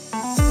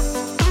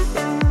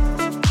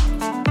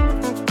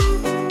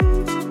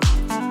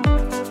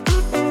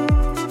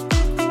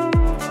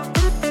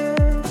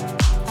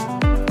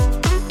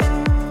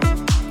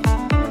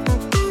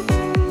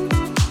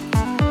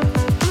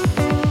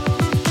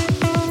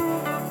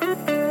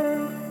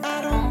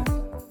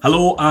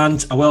Hello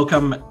and a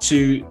welcome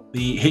to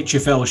the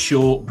HFL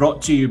show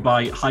brought to you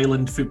by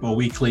Highland Football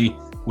Weekly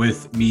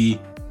with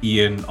me,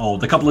 Ian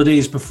Auld. A couple of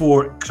days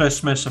before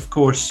Christmas, of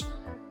course,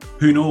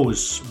 who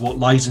knows what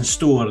lies in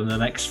store in the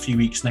next few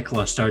weeks.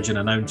 Nicola Sturgeon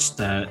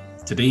announced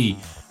today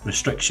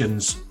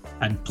restrictions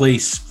in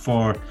place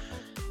for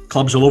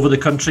clubs all over the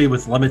country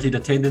with limited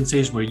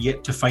attendances. We're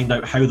yet to find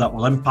out how that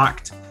will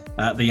impact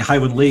the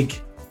Highland League.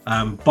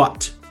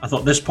 But I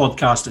thought this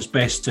podcast is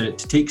best to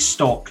take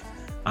stock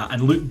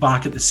and look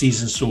back at the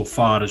season so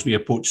far as we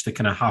approach the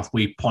kind of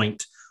halfway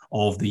point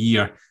of the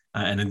year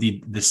and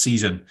indeed this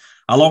season.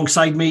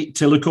 Alongside me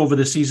to look over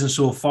the season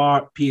so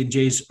far,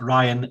 P&J's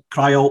Ryan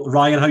Cryall.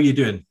 Ryan, how are you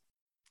doing?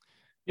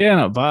 Yeah,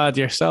 not bad.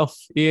 Yourself,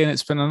 Ian?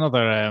 It's been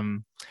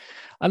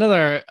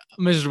another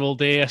miserable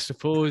day, I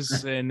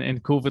suppose, in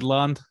COVID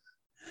land.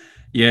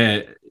 Yeah,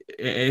 it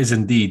is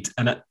indeed.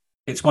 And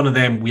it's one of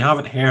them, we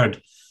haven't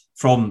heard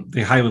from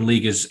the Highland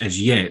League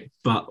as yet,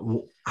 but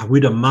I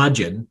would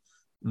imagine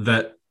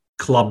that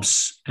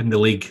clubs in the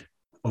league,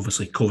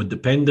 obviously COVID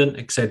dependent,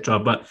 etc.,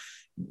 but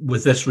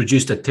with this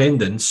reduced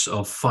attendance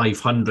of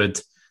 500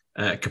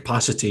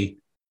 capacity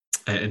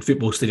in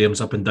football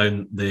stadiums up and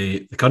down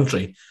the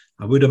country,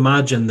 I would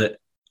imagine that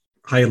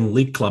Highland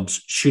League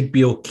clubs should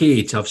be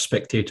okay to have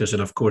spectators,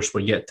 and of course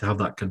we're yet to have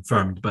that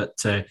confirmed.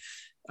 But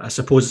I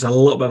suppose it's a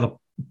little bit of a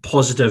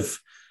positive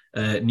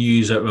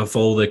news out of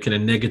all the kind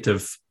of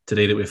negative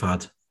today that we've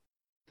had.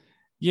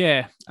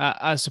 Yeah,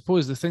 I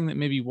suppose the thing that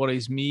maybe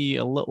worries me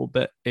a little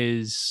bit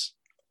is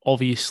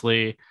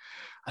obviously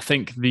I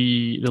think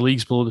the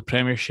leagues below the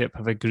Premiership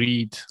have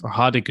agreed or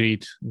had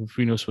agreed,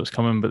 who knows what's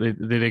coming, but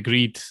they'd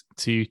agreed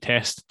to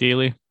test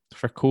daily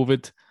for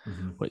COVID,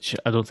 which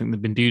I don't think they've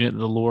been doing at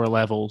the lower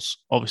levels.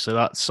 Obviously,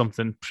 that's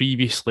something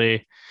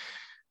previously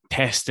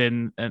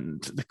testing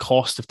and the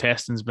cost of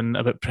testing has been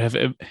a bit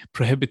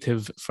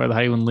prohibitive for the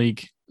Highland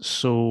League.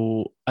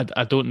 So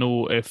I don't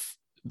know if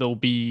there'll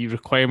be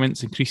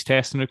increased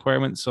testing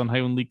requirements on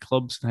Highland League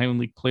clubs and Highland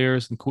League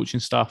players and coaching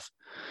staff.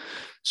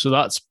 So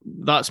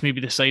that's maybe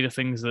the side of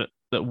things that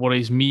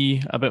worries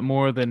me a bit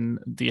more than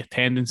the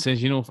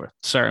attendances. You know, for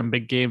certain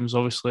big games,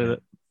 obviously that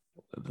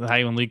the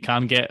Highland League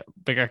can get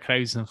bigger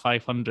crowds than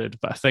 500.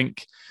 But I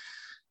think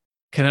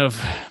kind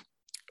of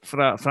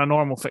for a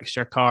normal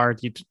fixture card,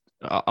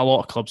 a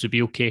lot of clubs would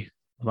be okay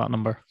with that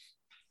number.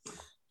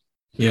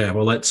 Yeah,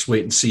 well, let's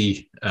wait and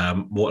see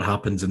what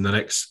happens in the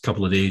next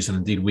couple of days and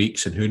indeed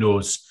weeks, and who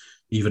knows,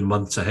 even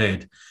months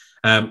ahead.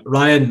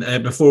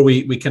 Ryan, before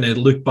we kind of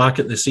look back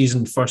at the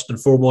season, first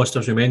and foremost,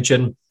 as we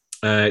mentioned,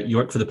 you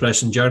work for the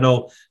Press and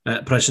Journal.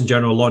 Press and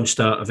Journal launched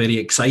a very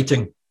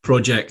exciting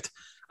project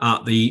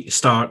at the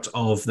start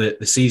of the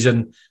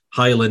season,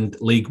 Highland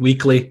League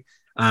Weekly.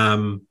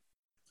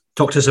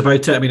 Talk to us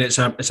about it. I mean, it's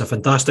a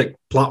fantastic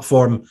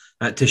platform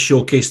to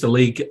showcase the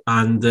league,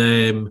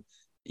 and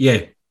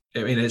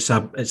I mean, it's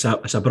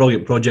a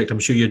brilliant project. I'm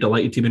sure you're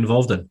delighted to be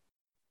involved in.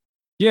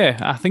 Yeah,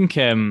 I think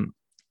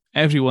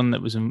everyone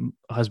that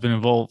has been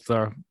involved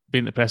or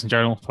been at the Press and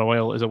Journal for a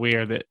while is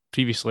aware that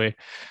previously,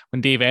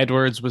 when Dave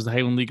Edwards was the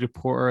Highland League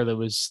reporter, there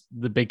was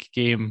the big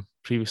game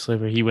previously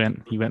where he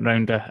went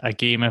round a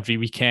game every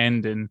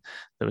weekend, and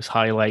there was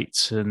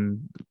highlights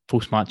and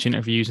post-match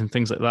interviews and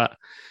things like that.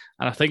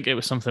 And I think it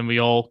was something we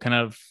all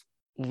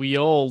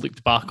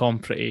looked back on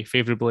pretty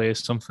favourably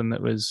as something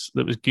that was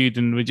good,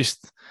 and we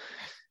just,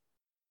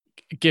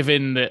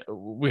 given that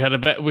we had a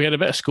bit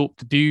of scope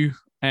to do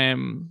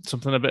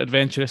something a bit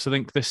adventurous, I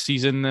think, this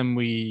season, and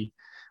we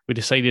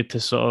decided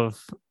to sort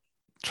of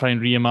try and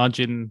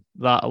reimagine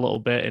that a little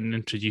bit and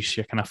introduce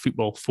your kind of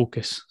football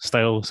focus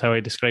style, is how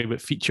I describe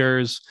it,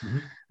 features,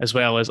 as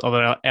well as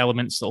other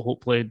elements that will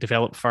hopefully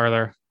develop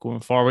further going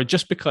forward.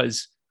 Just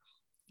because,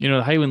 you know,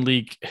 the Highland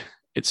League,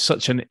 it's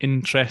such an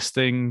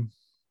interesting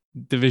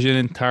division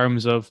in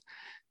terms of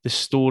the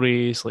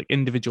stories, like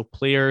individual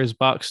players'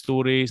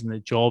 backstories and the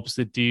jobs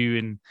they do,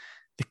 and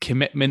the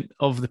commitment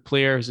of the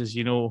players is,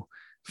 you know,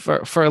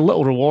 for a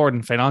little reward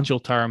in financial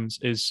terms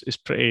is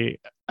pretty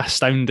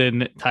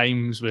astounding at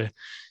times. With,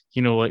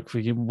 you know, like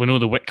we know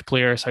the Wick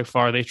players, how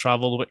far they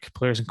travel, the Wick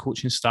players and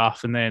coaching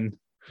staff, and then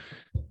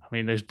I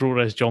mean, there's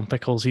Brores, John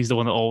Pickles. He's the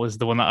one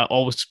that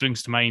always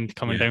springs to mind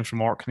coming down from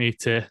Orkney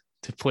to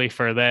play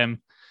for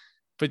them.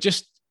 But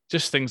just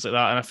things like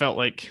that, and I felt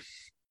like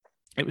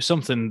it was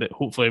something that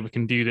hopefully we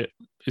can do that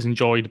is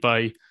enjoyed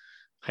by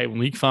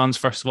Highland League fans,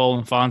 first of all,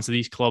 and fans of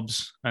these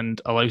clubs,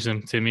 and allows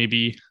them to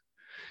maybe,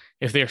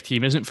 if their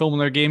team isn't filming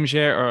their games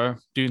yet or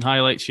doing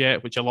highlights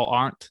yet, which a lot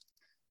aren't,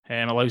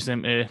 allows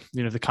them to,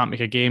 you know, if they can't make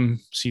a game,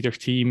 see their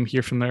team,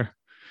 hear from their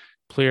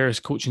players,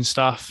 coaching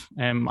staff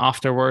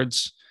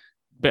afterwards.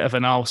 Bit of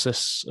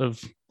analysis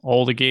of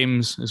all the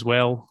games as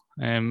well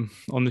on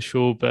the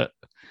show, but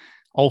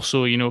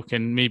also, you know,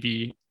 can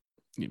maybe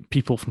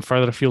people from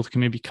further afield can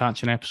maybe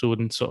catch an episode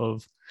and sort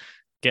of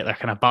get their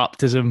kind of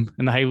baptism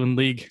in the Highland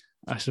League,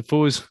 I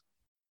suppose.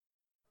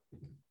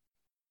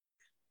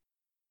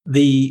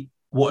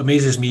 What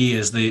amazes me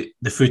is the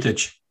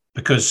footage,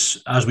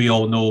 because as we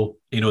all know,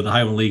 you know, the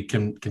Highland League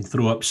can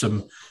throw up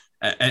some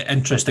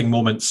interesting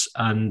moments,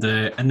 and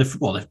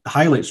the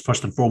highlights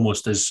first and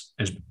foremost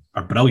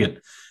are brilliant,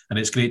 and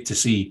it's great to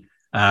see.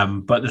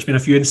 But there's been a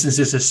few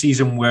instances this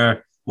season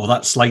where, well,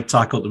 that slide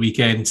tackle at the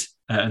weekend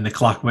in the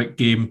Clackwick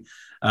game,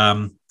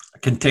 a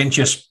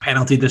contentious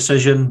penalty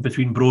decision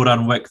between Brora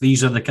and Wick.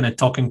 These are the kind of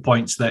talking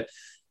points that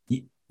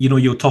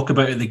you'll talk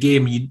about at the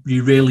game.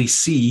 You rarely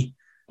see,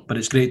 but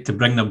it's great to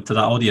bring them to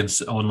that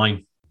audience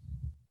online.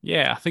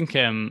 Yeah, I think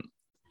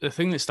the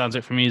thing that stands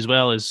out for me as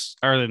well is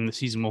earlier in the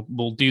season,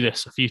 we'll do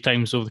this a few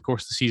times over the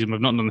course of the season.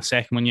 We've not done the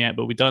second one yet,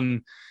 but we've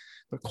done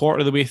a quarter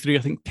of the way through, I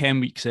think 10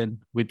 weeks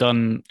in, we've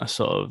done a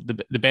sort of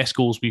the best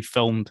goals we've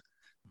filmed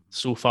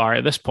so far.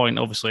 At this point,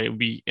 obviously, it would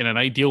be, in an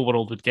ideal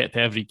world, we'd get to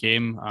every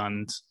game.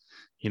 And,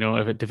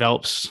 if it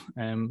develops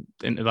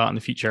into that in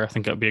the future, I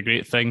think it would be a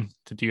great thing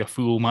to do a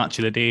full match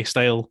of the day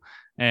style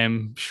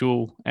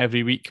show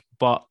every week.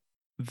 But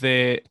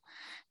the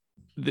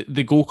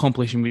goal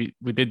compilation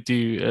we did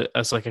do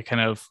as like a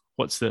kind of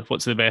what's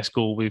the best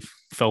goal we've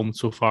filmed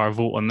so far,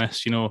 vote on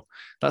this.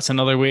 That's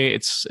another way.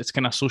 It's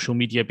kind of social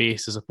media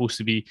based as opposed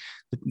to be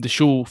the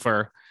show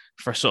for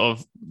sort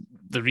of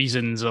the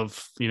reasons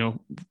of the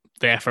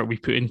effort we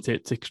put into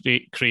it to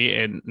create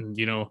it, and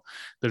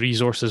the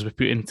resources we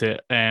put into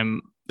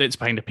it. It's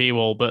behind a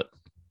paywall, but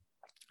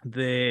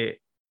the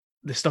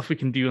stuff we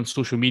can do on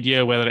social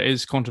media, whether it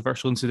is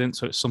controversial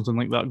incidents or it's something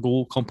like that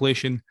goal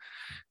compilation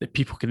that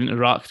people can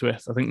interact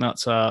with, I think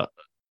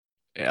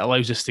it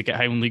allows us to get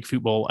Highland League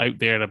football out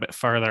there a bit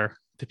further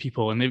to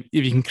people. And if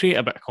you can create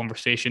a bit of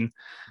conversation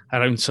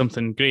around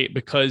something, great,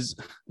 because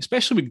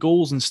especially with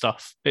goals and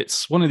stuff,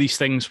 it's one of these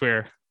things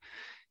where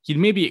you'd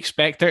maybe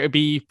expect there to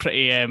be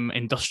pretty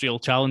industrial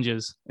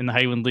challenges in the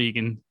Highland League.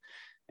 And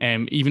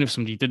even if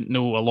somebody didn't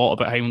know a lot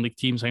about Highland League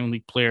teams, Highland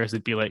League players,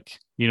 they'd be like,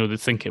 they'd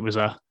think it was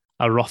a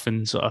rough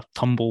and sort of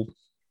tumble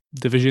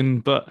division.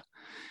 But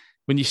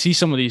when you see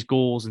some of these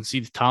goals and see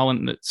the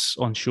talent that's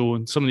on show,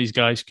 and some of these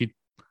guys could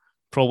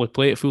probably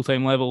play at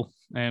full-time level.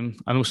 I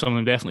know some of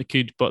them definitely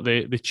could, but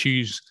they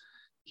choose,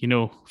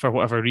 for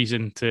whatever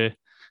reason to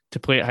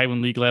play at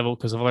Highland League level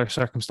because of other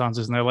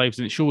circumstances in their lives.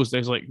 And it shows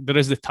there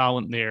is the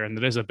talent there, and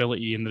there is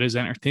ability, and there is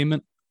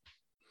entertainment.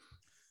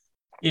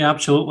 Yeah,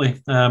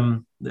 absolutely.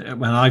 When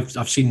I've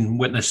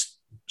witnessed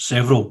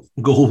several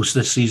goals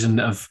this season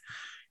that have,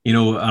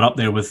 are up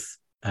there with,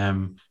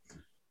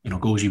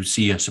 goals you would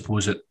see, I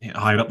suppose, at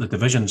higher up the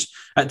divisions.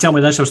 Tell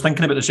me this, I was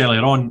thinking about this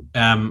earlier on.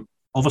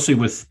 Obviously,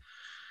 with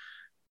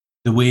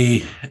the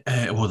way,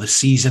 the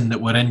season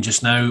that we're in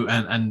just now,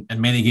 and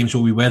many games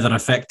will be weather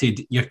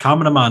affected, your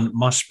cameraman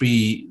must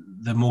be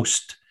the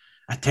most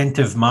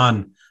attentive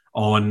man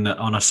on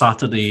a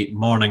Saturday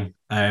morning.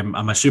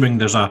 I'm assuming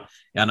there's a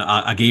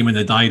game in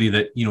the diary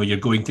that you're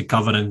going to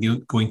cover and you're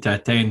going to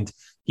attend.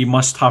 You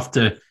must have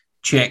to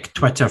check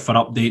Twitter for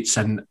updates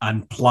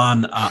and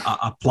plan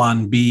a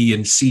plan B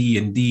and C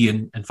and D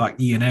and in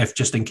fact E and F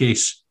just in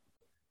case.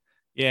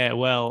 Yeah,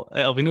 well,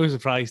 it'll be no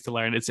surprise to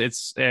learn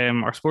it's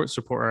our sports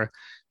reporter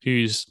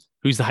who's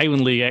the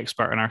Highland League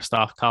expert in our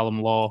staff,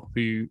 Callum Law,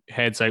 who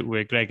heads out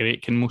with Gregor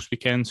Aitken most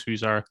weekends,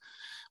 who's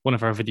one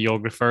of our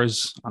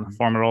videographers and a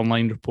former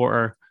online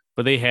reporter.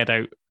 But they head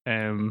out.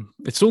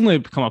 It's only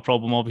become a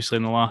problem, obviously,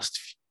 in the last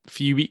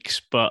few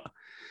weeks, but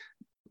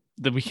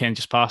the weekend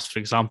just passed, for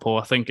example,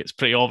 I think it's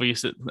pretty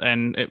obvious that,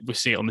 and we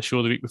see it on the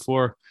show the week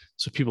before,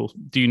 so people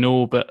do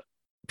know, but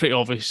pretty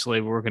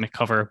obviously we're going to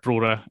cover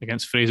Brora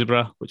against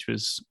Fraserburgh, which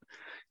was,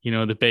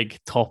 the big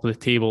top of the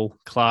table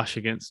clash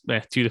against two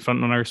of the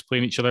front runners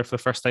playing each other for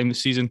the first time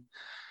this season.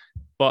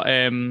 But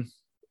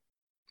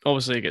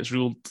obviously it gets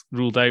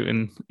ruled out,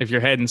 and if you're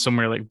heading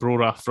somewhere like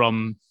Brora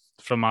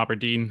from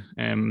Aberdeen,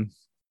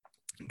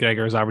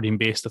 Gregor is Aberdeen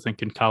based, I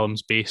think, and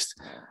Callum's based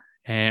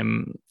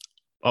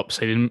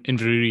upside in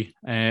Inverurie.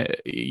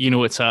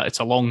 It's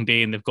a long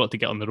day, and they've got to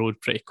get on the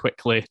road pretty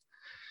quickly.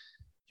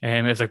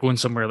 If they're going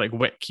somewhere like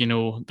Wick,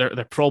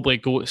 they're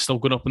probably still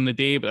going up in the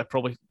day, but they're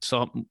probably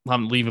still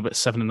having to leave about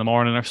 7 a.m.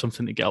 or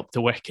something to get up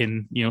to Wick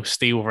and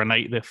stay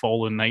overnight the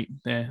following night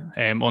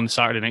on the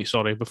Saturday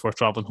night, before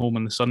travelling home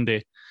on the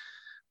Sunday.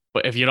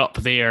 But if you're up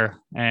there,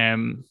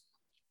 and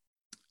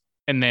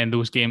then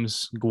those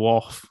games go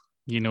off,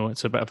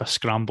 it's a bit of a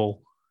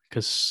scramble,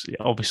 because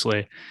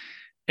obviously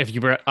if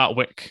you were at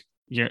Wick,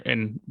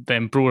 then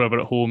Brora were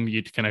at home,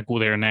 you'd kind of go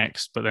there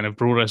next. But then if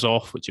Brora's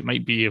off, which it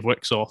might be, if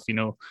Wick's off,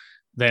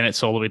 then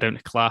it's all the way down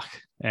to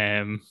Clack.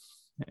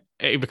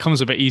 It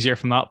becomes a bit easier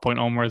from that point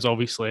onwards,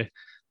 obviously,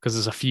 because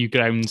there's a few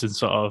grounds and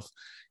sort of,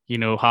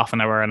 half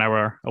an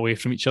hour away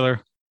from each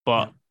other.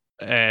 But,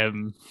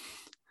 and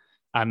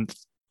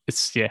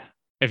it's,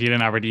 if you're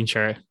in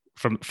Aberdeenshire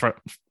from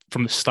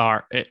the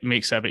start, it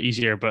makes it a bit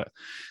easier. But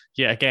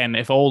yeah, again,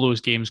 if all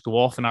those games go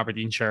off in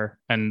Aberdeenshire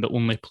and the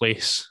only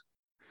place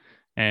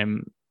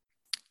in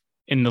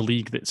the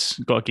league that's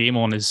got a game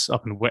on is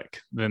up in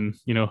Wick, then,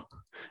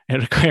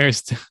 it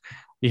requires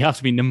you have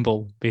to be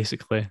nimble,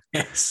 basically,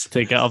 yes,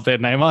 to get up there.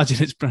 And I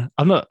imagine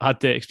I've not had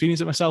to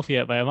experience it myself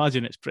yet, but I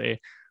imagine it's pretty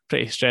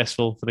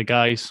stressful for the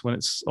guys when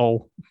it's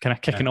all kind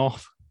of kicking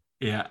off.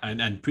 Yeah,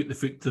 and put the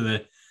foot to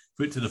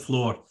the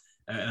floor.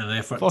 in an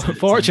effort.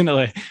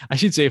 Fortunately, I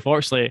should say,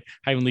 fortunately,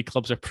 Highland League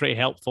clubs are pretty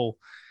helpful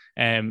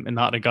in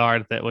that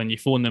regard. That when you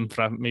phone them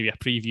for maybe a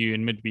preview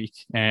in midweek,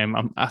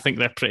 I think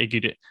they're pretty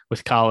good at,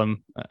 with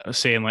Callum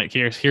saying like,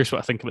 here's what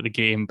I think about the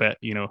game, but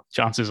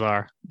chances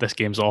are this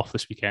game's off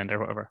this weekend or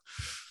whatever.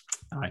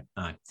 Aye.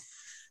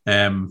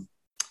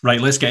 Right,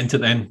 let's get into it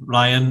then,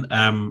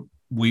 Ryan.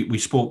 We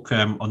spoke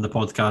on the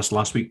podcast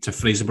last week to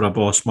Fraserburgh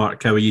boss Mark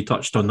Cowie. You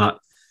touched on that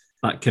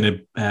kind of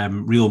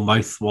real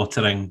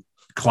mouth-watering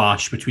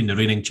clash between the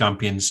reigning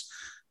champions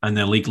and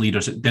their league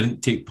leaders. It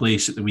didn't take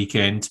place at the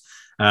weekend,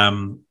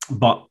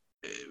 but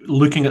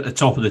looking at the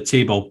top of the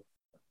table,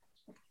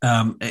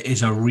 it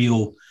is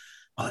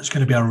it's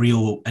going to be a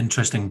real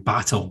interesting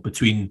battle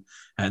between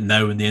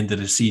now and the end of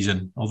the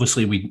season.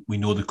 Obviously, we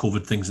know the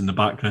COVID things in the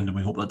background, and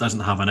we hope that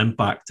doesn't have an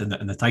impact in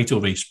the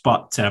title race.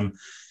 But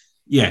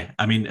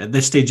at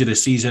this stage of the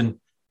season,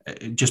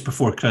 just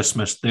before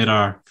Christmas, there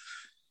are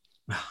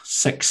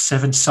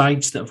 6-7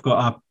 sides that have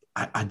got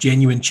a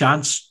genuine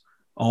chance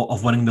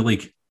of winning the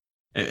league.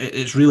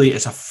 It will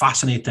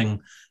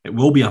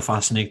be a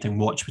fascinating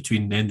watch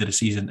between the end of the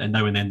season and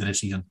now and the end of the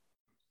season.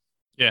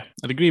 Yeah,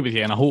 I'd agree with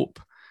you, and I hope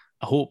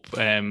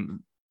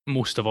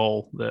most of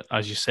all that,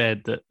 as you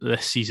said, that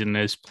this season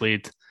is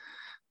played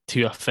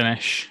to a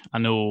finish. I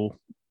know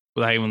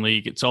with the Highland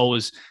League, it's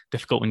always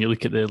difficult when you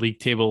look at the league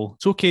table.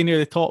 It's okay near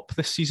the top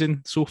this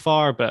season so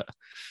far, but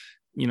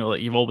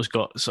you've always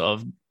got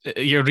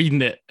you're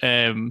reading it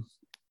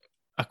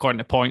according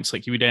to points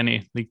like you would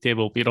any league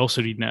table, but you're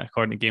also reading it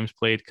according to games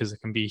played, because there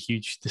can be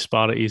huge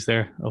disparities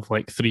there of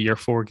like 3 or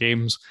 4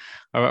 games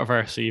or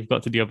whatever. So you've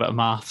got to do a bit of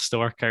maths to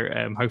work out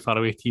how far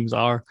away teams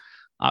are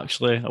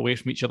actually away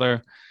from each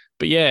other.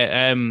 But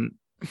yeah,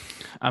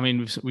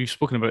 we've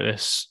spoken about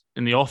this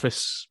in the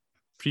office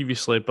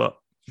previously, but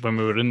when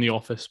we were in the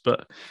office,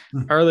 but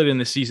earlier in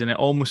the season, it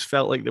almost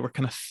felt like there were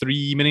kind of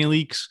 3 mini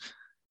leagues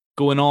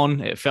going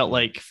on. It felt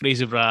like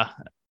Fraserburgh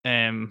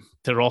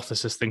to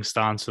Rothes as things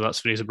stand. So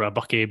that's Fraserburgh,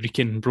 Buckie,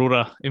 Brechin,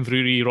 Brora,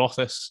 Inverurie,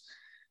 Rothes,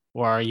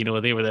 where,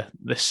 they were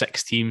the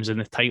 6 teams in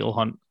the title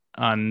hunt.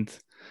 And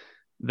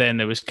then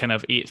there was kind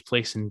of 8th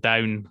place and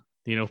down,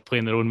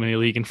 playing their own mini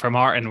league. And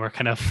Formartine were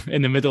kind of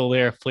in the middle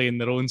there, playing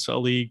their own sort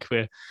of league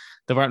where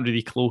they weren't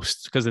really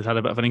close because they'd had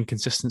a bit of an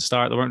inconsistent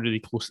start. They weren't really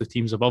close to the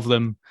teams above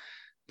them.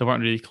 They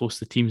weren't really close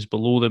to teams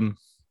below them.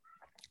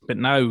 But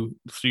now,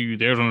 through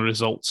their own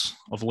results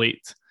of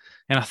late,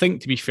 and I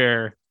think, to be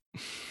fair,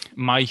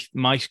 my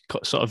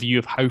sort of view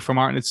of how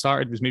Formartine had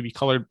started was maybe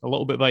coloured a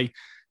little bit by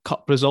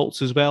cup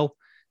results as well.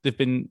 They've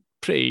been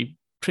pretty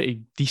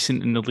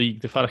decent in the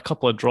league. They've had a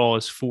couple of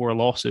draws, 4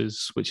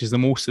 losses, which is the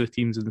most of the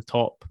teams in the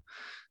top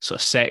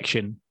sort of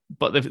section.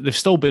 But they've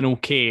still been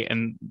okay,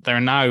 and they're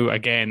now,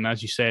 again,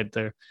 as you said,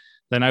 they're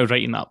now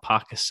right in that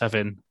pack of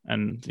 7,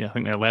 and I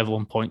think they're level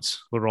on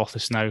points with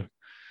Rothes now.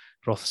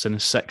 Rothes in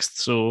 6th,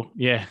 so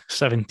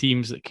 7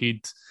 teams that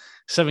could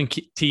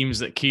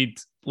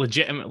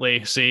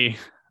legitimately say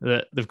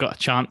that they've got a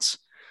chance.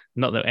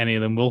 Not that any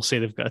of them will say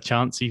they've got a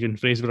chance. Even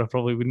Fraserburgh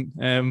probably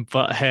wouldn't.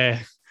 But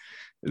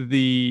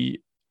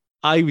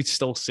I would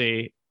still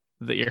say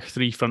that your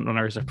 3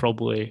 frontrunners are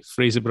probably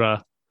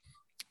Fraserburgh,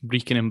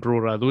 Brechin and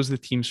Brora. Those are the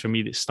teams for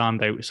me that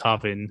stand out as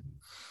having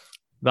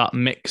that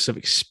mix of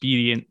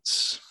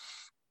experience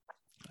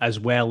as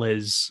well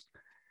as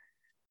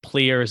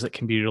players that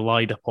can be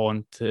relied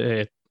upon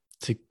to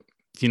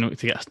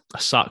get a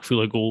sack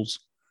full of goals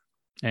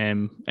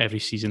every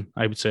season,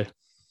 I would say.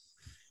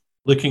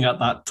 Looking at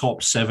that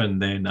top 7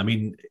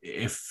 then,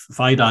 if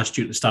I'd asked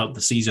you at the start of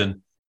the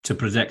season to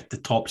predict the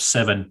top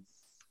 7,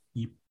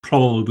 you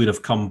probably would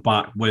have come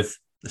back with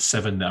the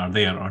 7 that are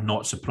there, or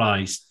not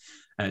surprised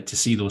to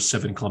see those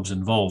 7 clubs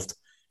involved.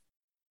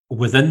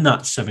 Within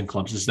that 7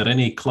 clubs, is there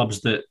any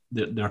clubs that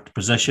their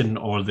position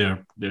or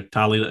their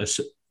tally that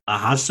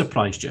has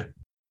surprised you?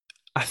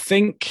 I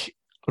think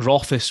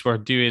Rothes were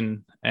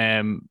doing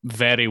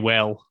very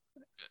well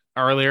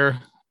earlier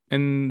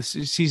in the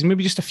season,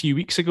 maybe just a few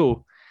weeks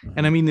ago.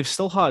 And they've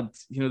still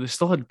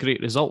had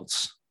great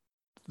results.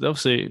 They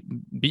obviously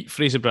beat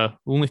Fraserburgh,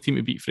 the only team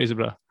to beat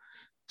Fraserburgh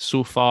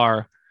so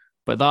far.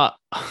 But that,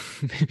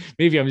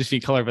 maybe I'm just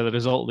being coloured by the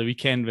result of the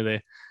weekend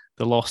with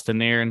the loss to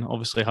Nairn,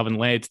 obviously having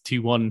led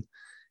 2-1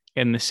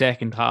 in the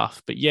second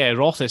half. But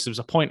Rothes, there was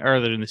a point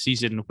earlier in the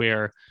season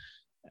where,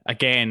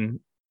 again,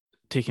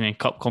 taking in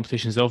cup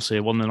competitions, they obviously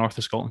won the North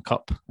of Scotland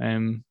Cup,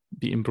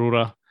 beating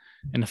Brora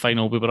in the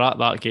final. We were at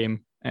that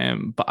game.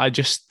 But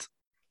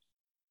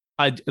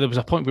there was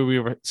a point where we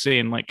were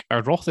saying, like,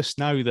 are Rothes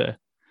now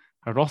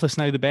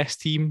the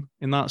best team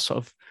in that sort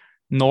of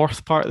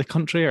north part of the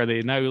country? Are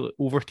they now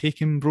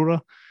overtaking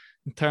Brora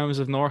in terms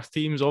of north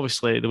teams?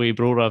 Obviously, the way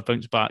Brora have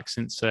bounced back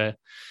since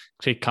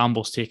Craig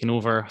Campbell's taken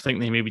over, I think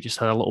they maybe just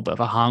had a little bit of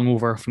a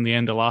hangover from the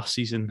end of last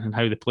season and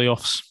how the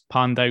playoffs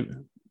panned out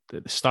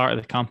at the start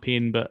of the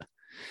campaign. But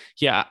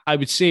I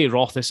would say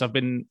Rothes. I've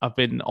been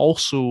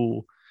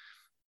also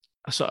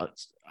sort of,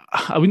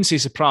 I wouldn't say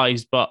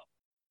surprised, but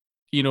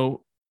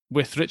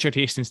with Richard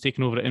Hastings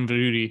taking over at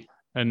Inverurie,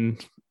 and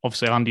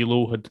obviously Andy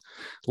Lowe had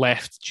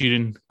left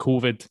during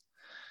COVID,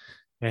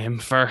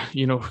 for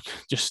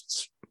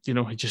just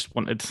he just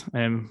wanted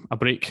a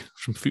break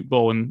from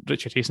football, and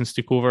Richard Hastings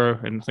took over,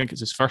 and I think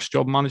it's his first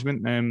job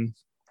management, and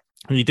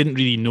he didn't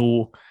really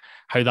know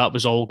how that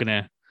was all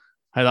gonna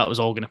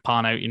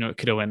pan out. It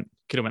could have went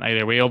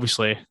either way.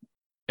 Obviously,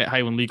 at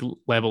Highland League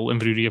level,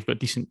 Inverurie have got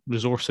decent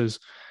resources,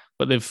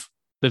 but they've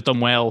done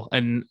well,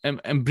 and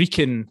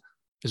Brechin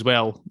as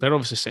well. They're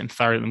obviously sitting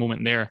third at the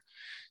moment.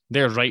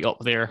 They're right up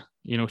there,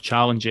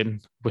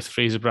 challenging with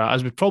Fraserburgh,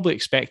 as we'd probably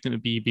expect them to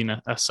be, being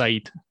a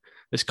side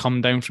that's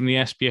come down from the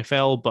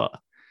SPFL. But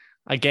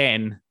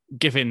again,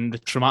 given the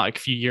traumatic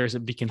few years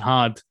that Brechin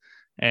had,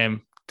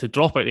 to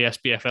drop out the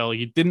SPFL,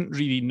 you didn't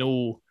really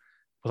know,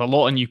 with a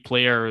lot of new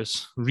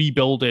players,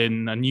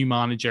 rebuilding, a new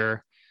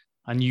manager,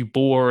 a new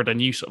board, a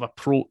new sort of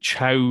approach,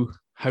 how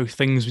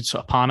things would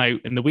sort of pan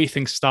out. And the way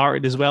things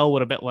started as well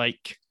were a bit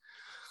like,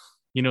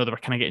 they were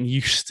kind of getting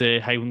used to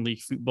Highland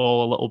League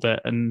football a little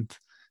bit. And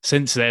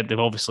since then, they've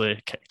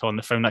obviously kicked on.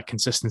 They found that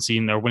consistency,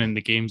 and they're winning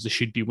the games they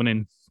should be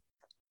winning.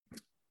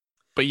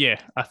 But yeah,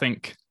 I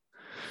think,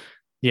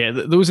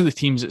 those are the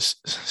teams that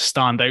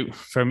stand out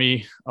for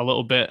me a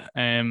little bit.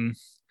 I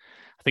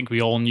think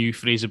we all knew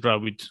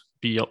Fraserburgh would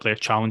be up there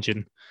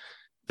challenging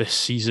this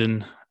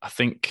season. I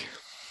think,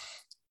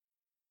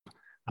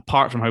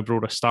 apart from how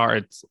Brora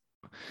started,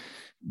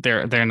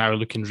 they're now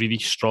looking really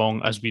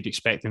strong, as we'd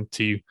expect them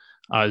to,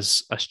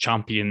 as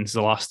champions.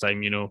 The last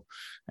time,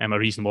 a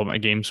reasonable amount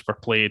of games were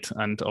played,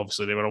 and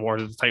obviously they were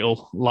awarded the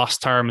title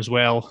last term as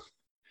well.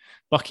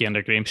 Buckie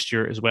under Graham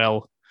Stewart as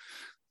well.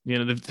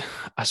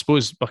 I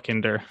suppose Buckie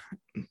under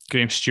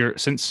Graham Stewart,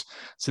 since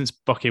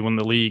Buckie won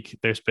the league,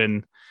 there's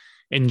been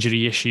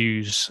injury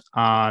issues,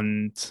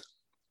 and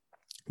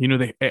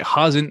it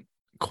hasn't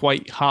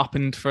quite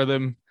happened for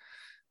them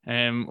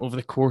over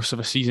the course of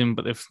a season.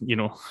 But they've,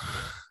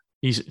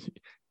 he's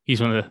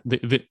one of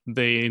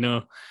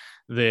the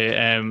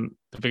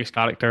biggest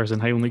characters in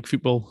Highland League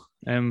football.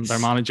 Their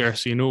manager,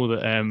 so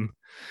that and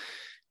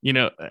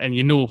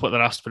what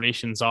their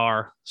aspirations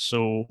are.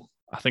 So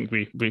I think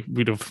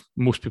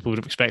most people would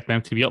have expected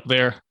them to be up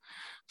there.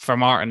 For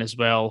Martin as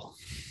well,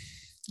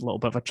 a little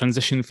bit of a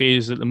transition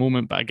phase at the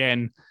moment, but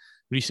again,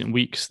 recent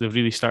weeks they've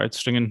really started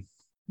stringing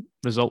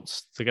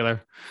results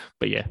together.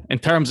 But yeah, in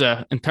terms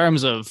of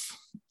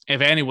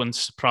if anyone's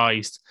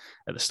surprised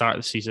at the start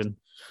of the season,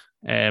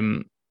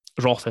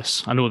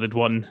 Rothes, I know they'd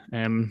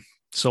won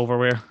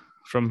silverware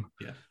from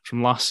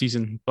last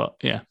season, but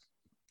yeah,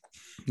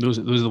 those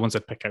are the ones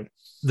I'd pick out.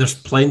 There's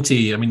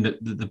plenty. I mean,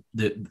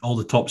 all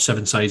the top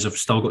 7 sides have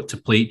still got to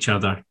play each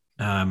other,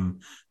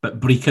 but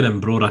Brechin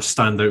and Brora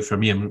stand out for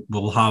me, and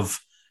we'll have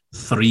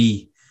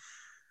 3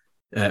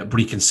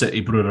 Brechin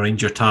City Brora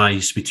Ranger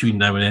ties between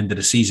now and the end of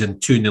the season,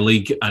 2 in the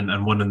league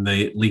and 1 in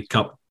the League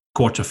Cup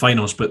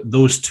quarterfinals. But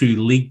those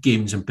 2 league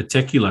games in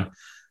particular,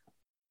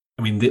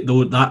 I mean,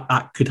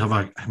 that could have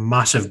a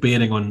massive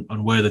bearing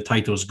on where the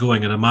title's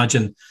going. And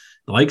imagine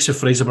the likes of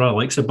Fraserburgh, the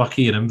likes of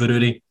Buckie and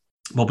Inverurie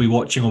will be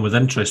watching on with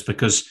interest,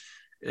 because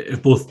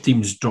if both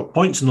teams drop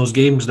points in those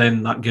games,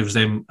 then that gives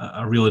them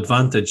a real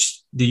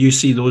advantage. Do you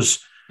see those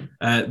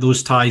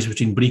ties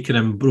between Brechin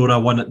and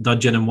Brora, one at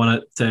Dudgeon and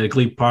one at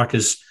Glebe Park,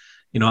 as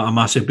a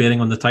massive bearing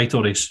on the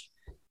title race?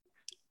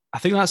 I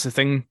think that's the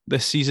thing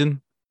this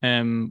season.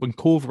 When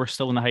Cove were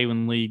still in the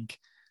Highland League,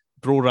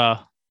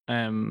 Brora,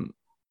 the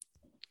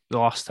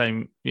last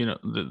time,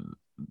 the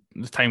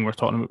time we were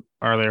talking about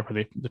earlier,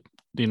 where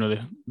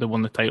they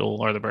won the title,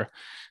 or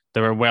they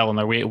were well on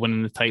their way to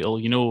winning the title.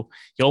 You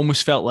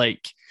almost felt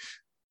like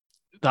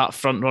that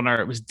front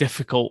runner, it was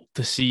difficult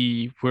to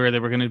see where they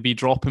were going to be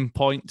dropping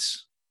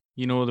points.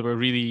 They were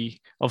really,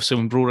 obviously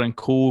when Brora and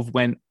Cove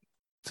went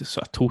to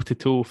sort of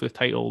toe-to-toe for the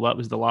title, that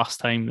was the last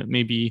time that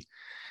maybe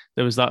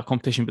there was that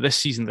competition. But this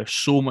season, there's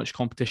so much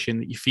competition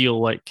that you feel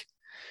like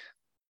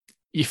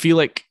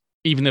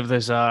even if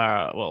there's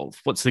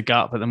what's the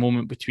gap at the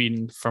moment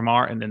between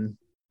Formartine and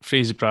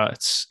Fraserburgh?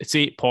 It's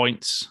 8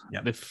 points.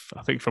 Yeah.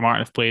 I think Formartine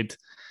have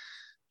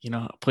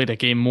played a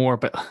game more,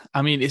 but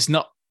I mean, it's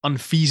not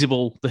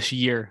unfeasible this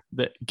year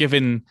that,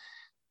 given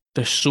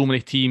there's so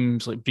many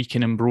teams like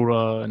Brechin and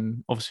Brora,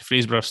 and obviously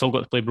Fraserburgh have still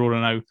got to play Brora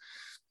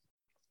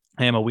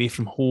now, away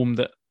from home,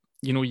 that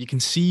you can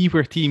see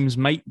where teams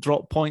might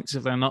drop points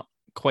if they're not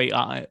quite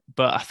at it.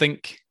 But I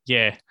think,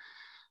 if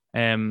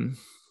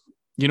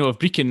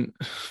Brechin,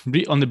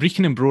 on the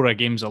Brechin and Brora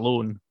games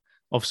alone,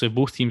 obviously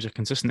both teams are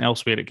consistent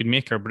elsewhere, it could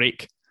make or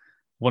break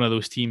one of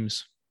those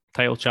teams'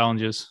 title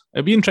challenges.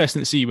 It'll be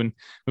interesting to see when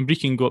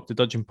Brechin go up to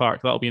Dudgeon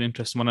Park. That'll be an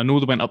interesting one. I know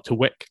they went up to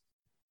Wick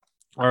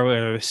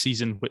earlier this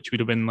season, which would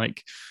have been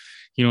like,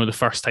 the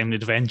first time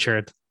they'd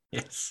ventured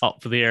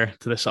up there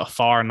to the sort of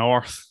far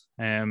north.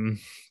 And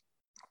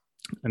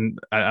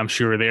I'm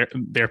sure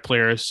their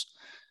players,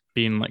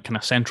 being like kind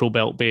of Central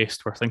Belt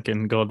based, were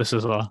thinking, God, this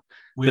is a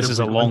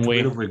long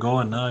way. Where are we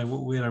going now?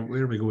 Where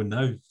are we going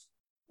now?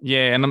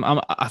 Yeah, and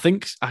I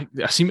think I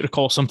seem to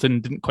recall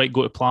something didn't quite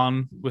go to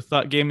plan with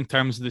that game in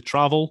terms of the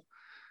travel,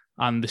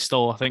 and they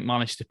still, I think,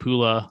 managed to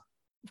pull a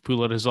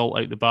result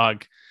out the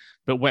bag.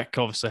 But Wick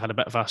obviously had a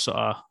bit of a sort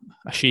of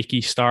a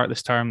shaky start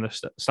this term. They're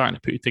starting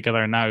to put it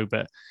together now,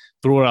 but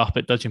throw it up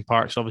at Dudgeon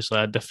Park's obviously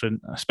a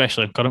different,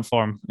 especially in current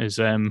form, is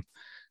a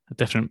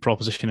different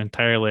proposition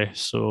entirely.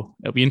 So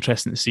it'll be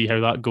interesting to see how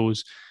that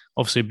goes.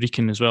 Obviously,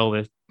 Brecon as well.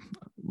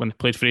 When they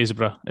played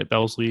Fraserburgh at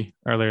Belsley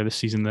earlier this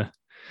season,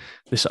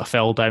 they sort of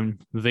fell down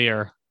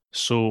there.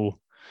 So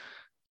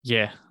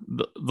yeah,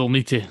 they'll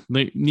need to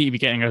be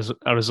getting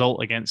a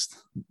result against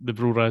the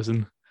Brora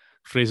and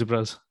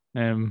Fraserburghs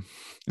in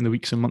the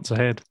weeks and months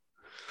ahead.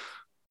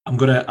 I'm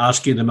going to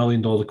ask you the $1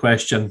 million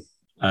question.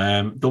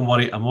 Don't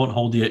worry, I won't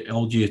hold you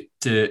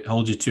to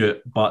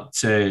it. But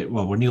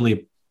we're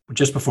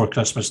just before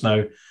Christmas now.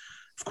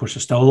 Of course,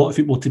 there's still a lot of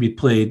football to be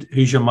played.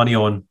 Who's your money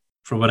on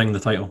for winning the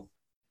title?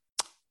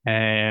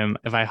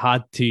 If I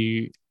had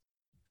to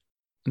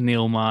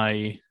nail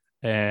my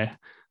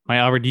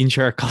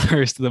Aberdeenshire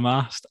colours to the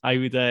mast,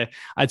 I'd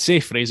say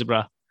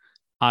Fraserburgh.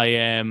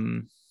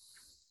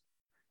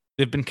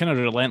 They've been kind of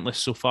relentless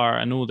so far.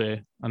 I know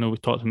we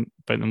talked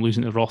about them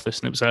losing to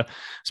Rothes, and it's a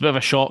bit of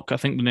a shock. I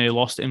think when they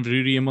lost to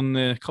Inverurie and won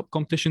the cup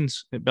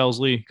competitions at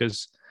Belsley,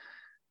 because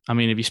I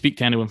mean, if you speak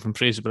to anyone from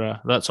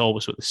Fraserburgh, that's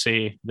always what they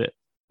say, that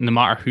no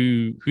matter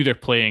who they're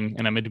playing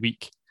in a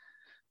midweek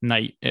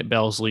night at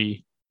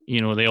Belsley,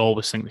 they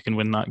always think they can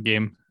win that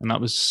game, and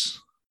that was,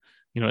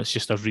 it's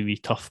just a really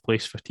tough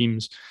place for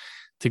teams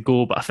to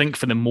go. But I think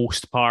for the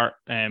most part,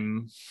 I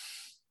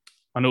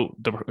know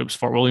it was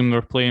Fort William they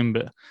were playing,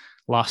 but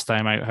last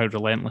time out, how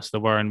relentless they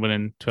were in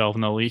winning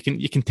 12-0.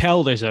 You can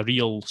tell there's a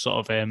real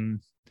sort of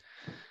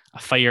a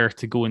fire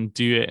to go and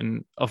do it.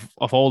 And of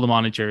all the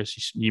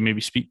managers you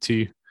maybe speak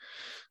to,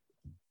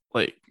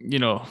 like,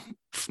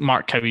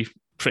 Mark Cowie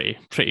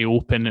pretty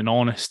open and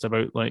honest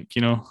about, like,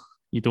 you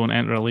don't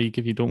enter a league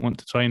if you don't want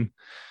to try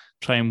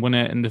and win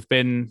it. And they've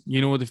been,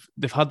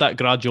 they've had that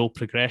gradual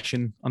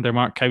progression under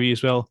Mark Cowie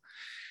as well.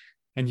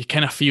 And you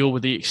kind of feel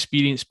with the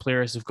experienced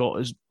players they've got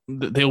is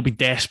they'll be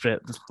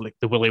desperate, like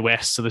the Willie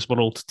Wests of this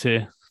world,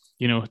 to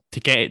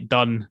get it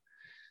done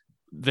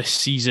this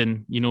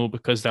season,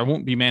 because there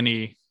won't be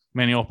many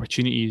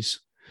opportunities.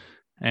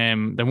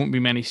 There won't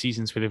be many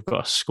seasons where they've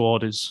got a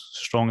squad as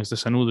strong as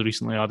this. I know they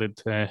recently added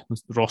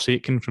Ross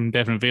Aitken from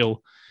Devon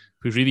Vale,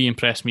 who really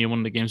impressed me in one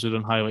of the games we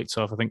done highlights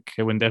of. I think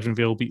when Devon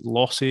Vale beat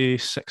Lossy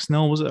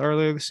 6-0, was it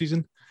earlier this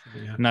season?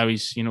 Yeah. Now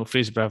he's,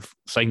 Fraserburgh have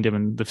signed him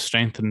and they've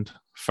strengthened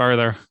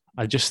further.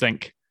 I just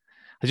think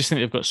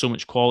they've got so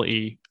much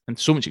quality and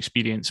so much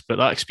experience, but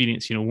that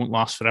experience, won't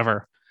last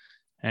forever.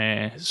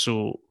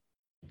 So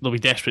they'll be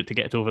desperate to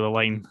get it over the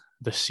line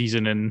this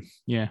season. And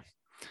yeah,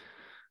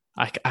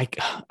 I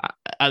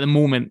at the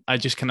moment, I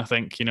just kind of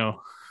think,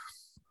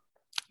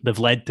 they've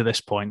led to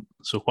this point,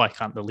 so why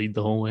can't they lead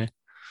the whole way?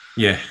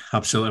 Yeah,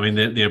 absolutely. I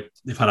mean,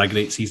 they've had a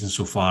great season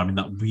so far. I mean,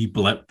 that wee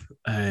blip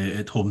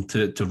at home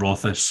to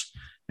Rothes.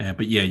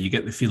 But yeah, you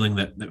get the feeling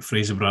that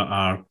Fraserburgh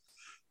are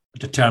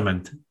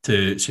determined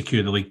to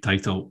secure the league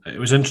title. It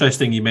was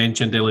interesting you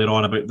mentioned earlier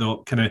on about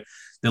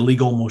the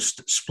league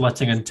almost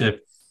splitting into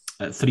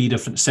 3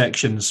 different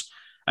sections.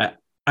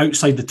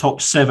 Outside the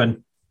top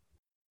 7,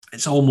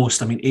 it's almost,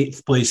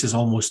 8th place is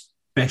almost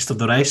best of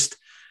the rest.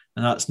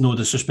 And that's no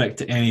disrespect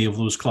to any of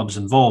those clubs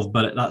involved,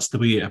 but that's the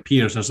way it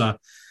appears.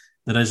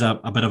 There is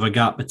a bit of a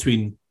gap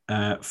between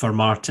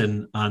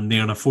Formartine and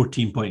Nairn, a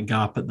 14-point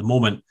gap at the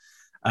moment.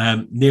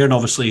 Nairn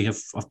obviously have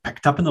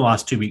picked up in the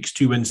last 2 weeks,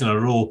 2 wins in a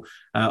row,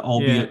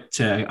 albeit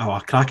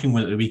a cracking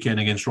win at the weekend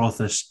against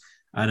Rothes,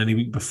 and then the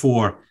week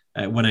before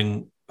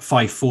winning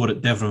 5-4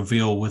 at Devon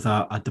Vale with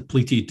a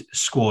depleted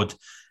squad.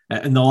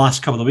 In the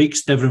last couple of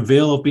weeks, Devon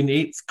Vale have been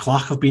 8th,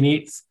 Clach have been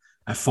 8th,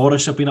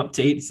 Forest have been up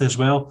to 8th as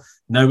well.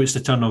 Now it's the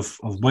turn of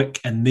Wick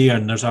and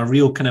Nairn. There's a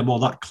real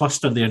that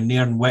cluster there,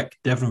 Nairn, Wick,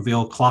 Devon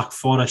Vale, Clach,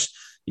 Forest.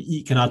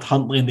 You can add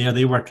Huntly in there.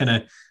 They were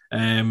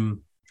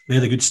they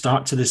had a good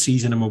start to the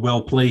season and were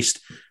well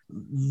placed.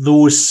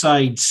 Those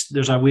sides,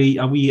 there's a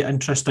wee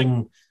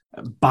interesting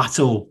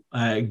battle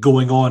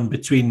going on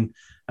between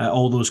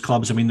all those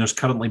clubs. There's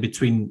currently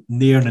between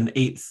Nairn in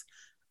 8th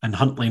and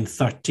Huntly in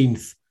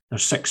 13th.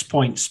 There's 6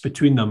 points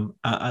between them,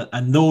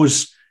 and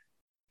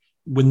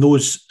when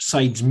those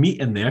sides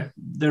meet in there,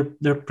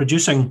 they're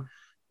producing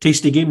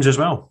tasty games as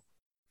well.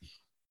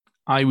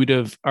 I would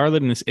have earlier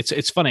than this.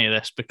 It's funny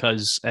this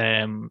because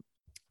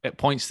at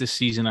points this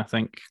season, I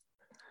think,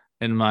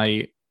 in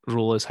my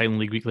role as Highland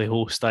League Weekly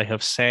host, I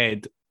have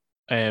said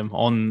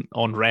on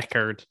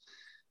record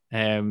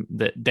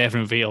that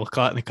Devon Vale,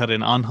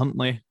 Carricknacurran and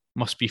Huntly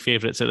must be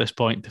favourites at this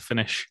point to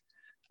finish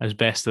as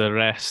best of the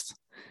rest.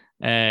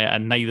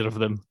 And neither of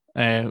them,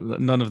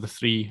 none of the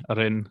 3 are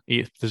in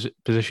 8th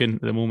position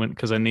at the moment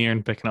because of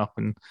Nairn picking up.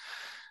 And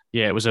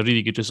yeah, it was a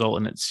really good result,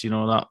 and it's,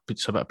 that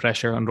puts a bit of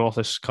pressure on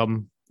Rothes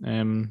come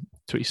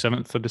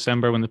 27th of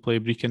December when they play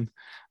Brecon,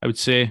 I would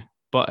say.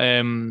 But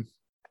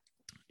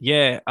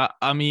yeah,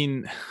 I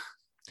mean,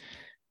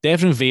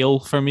 Devon Vale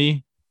for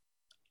me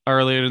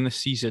earlier in the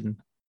season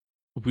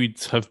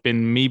would have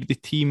been maybe the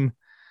team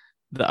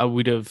that I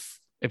would have,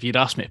 if you'd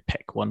asked me to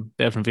pick one,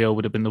 Devon Vale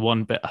would have been the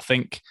one. But I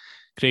think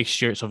Craig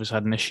Stewart's obviously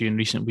had an issue in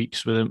recent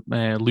weeks with him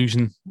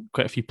losing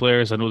quite a few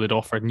players. I know they'd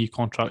offered new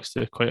contracts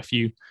to quite a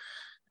few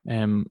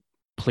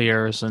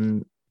players,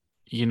 and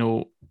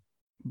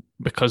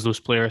because those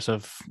players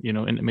have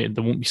intimated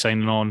they won't be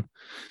signing on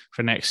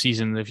for next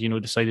season,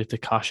 they've decided to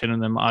cash in on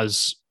them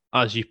as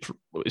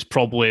it's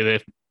probably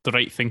the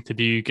right thing to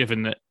do,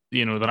 given that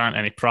there aren't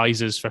any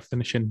prizes for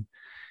finishing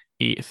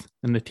 8th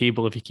in the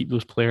table if you keep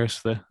those players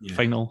for the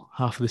final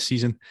half of the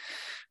season.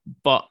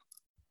 But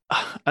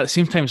at the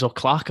same time,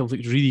 Clark have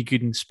looked really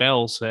good in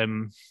spells.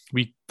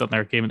 We done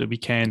their game at the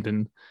weekend,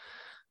 and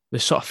they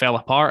sort of fell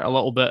apart a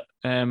little bit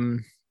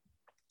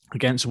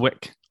against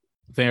Wick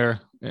there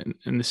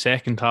in the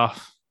second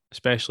half,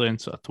 especially,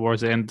 and sort of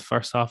towards the end of the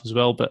first half as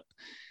well. But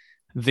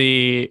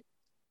James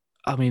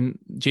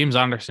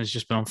Anderson's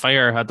just been on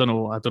fire. I don't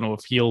know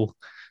if he'll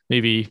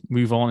maybe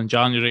move on in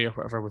January or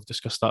whatever. We've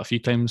discussed that a few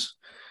times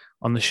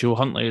on the show.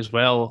 Huntley as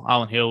well.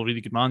 Alan Hale,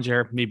 really good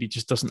manager, maybe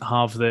just doesn't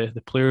have the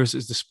players at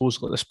his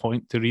disposal at this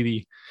point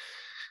to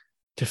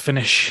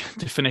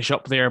finish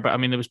up there. But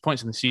there was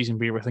points in the season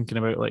where we were thinking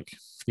about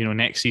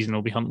next season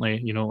will be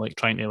Huntley,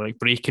 trying to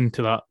break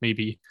into that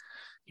maybe,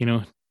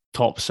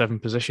 top 7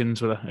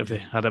 positions if they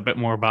had a bit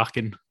more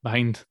backing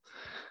behind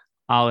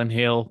Alan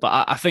Hale.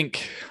 But I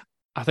think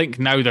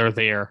now they're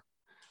there.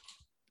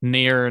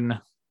 Nairn,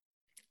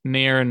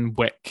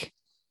 Wick,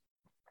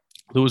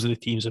 those are the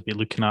teams I'd be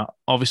looking at.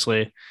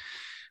 Obviously,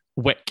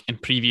 Wick in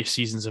previous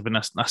seasons have been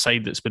a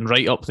side that's been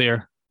right up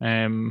there. They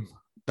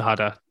had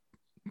a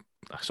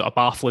sort of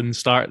baffling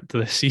start to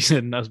the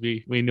season, as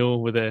we know,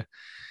 with the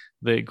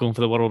going for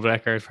the world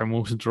record for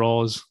most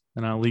draws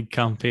in a league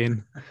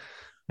campaign.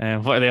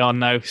 What are they on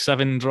now?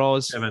 7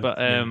 draws. 7, but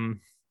and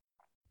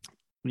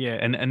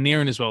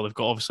Nairn as well. They've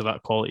got obviously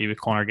that quality with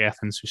Connor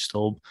Gethins, who's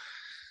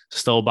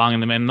still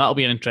banging them in. That'll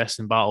be an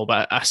interesting battle,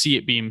 but I see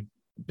it being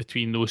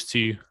between those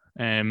two.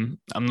 I'm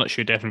not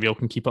sure Devonville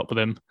can keep up with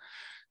them.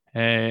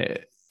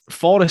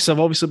 Forest have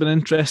obviously been an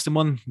interesting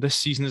one this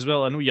season as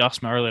well. I know you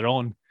asked me earlier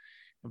on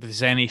if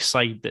there's any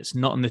side that's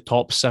not in the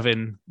top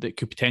 7 that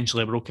could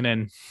potentially have broken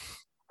in.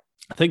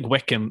 I think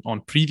Wickham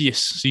on previous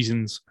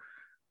seasons'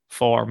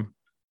 form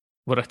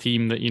were a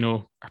team that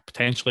are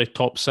potentially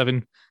top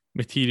 7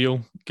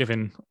 material,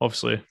 given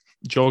obviously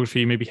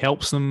geography maybe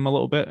helps them a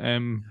little bit.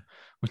 When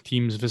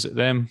teams visit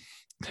them,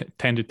 it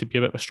tended to be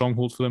a bit of a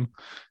stronghold for them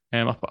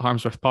up at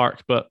Harmsworth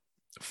Park. But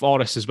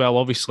Forest as well,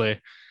 obviously.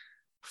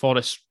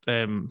 Forest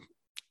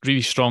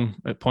really strong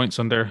at points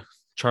under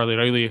Charlie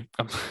Rowley.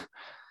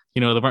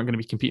 They weren't going to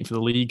be competing for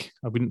the league,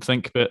 I wouldn't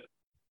think, but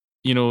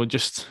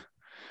just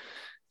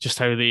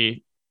how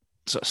they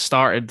sort of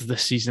started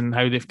this season,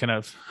 how they've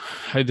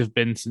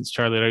been since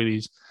Charlie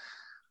Rowley's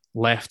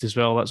left as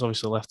well. That's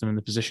obviously left them in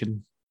the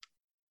position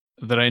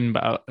they're in.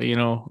 But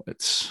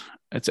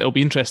it'll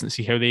be interesting to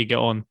see how they get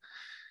on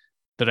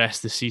the rest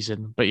of the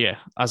season. But yeah,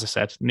 as I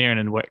said, Nairn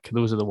and Wick,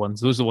 those are the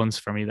ones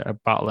for me that are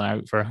battling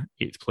out for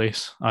 8th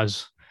place,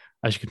 as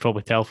you can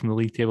probably tell from the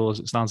league table as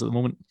it stands at the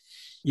moment.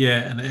 Yeah,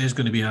 and it is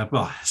going to be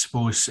I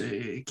suppose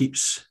it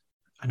keeps.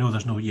 I know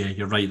there's no. Yeah,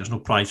 you're right. There's no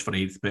prize for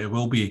 8th, but it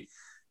will be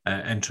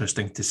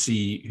interesting to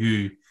see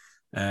who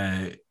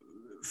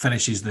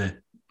finishes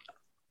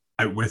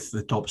out with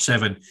the top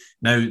 7.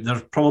 Now,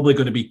 there's probably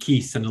going to be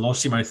Keith and the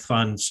Lossiemouth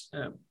fans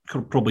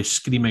probably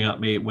screaming at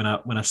me when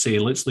I say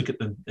let's look at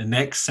the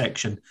next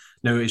section.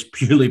 Now, it's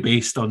purely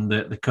based on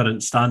the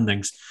current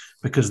standings,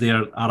 because they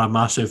are a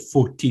massive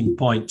 14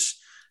 points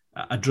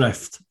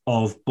adrift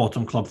of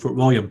bottom club Fort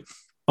William.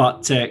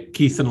 But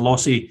Keith and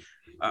Lossie,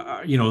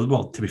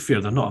 to be fair,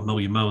 they're not a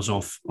million miles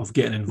off of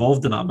getting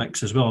involved in that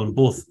mix as well, and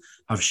both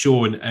have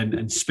shown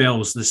in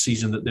spells this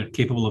season that they're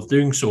capable of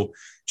doing so.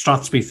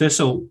 Strathspey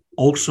Thistle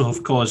also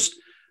have caused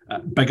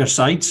bigger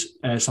sides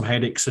some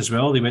headaches as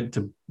well. They went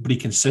to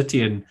Brecon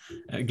City and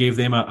gave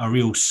them a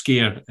real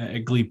scare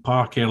at Glebe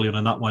Park earlier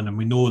in that one, and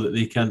we know that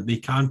they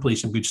can play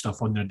some good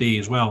stuff on their day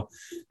as well.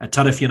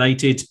 Turriff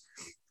United,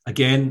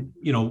 again,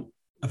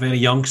 a very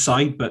young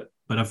side, but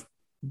have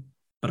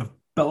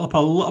built up a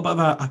little bit of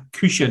a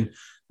cushion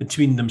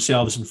between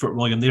themselves and Fort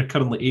William. They're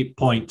currently 8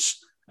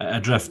 points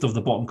adrift of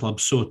the bottom club.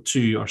 So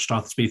too are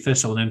Strathspey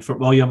Thistle, and then Fort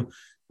William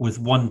with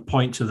 1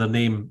 point to their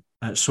name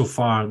so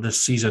far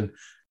this season.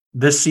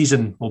 This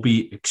season will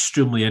be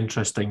extremely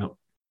interesting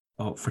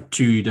for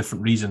 2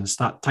 different reasons.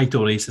 That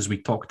title race, as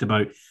we talked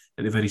about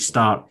at the very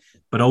start,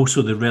 but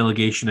also the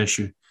relegation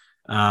issue.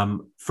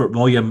 Fort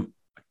William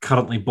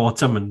currently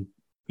bottom and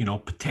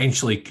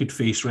potentially could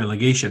face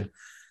relegation.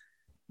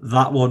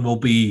 That one will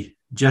be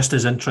just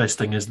as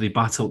interesting as they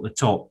battle at the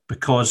top,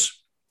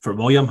 because Fort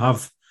William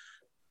have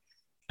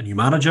a new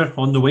manager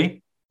on the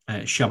way,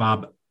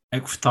 Shabab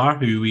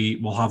Ikhtar, who we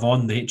will have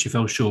on the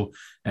HFL show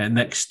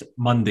next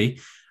Monday.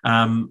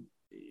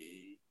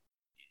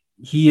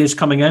 He is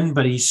coming in,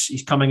 but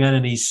he's coming in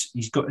and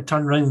he's got to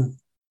turn around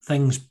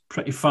things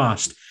pretty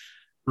fast.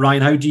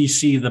 Ryan, how do you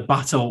see the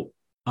battle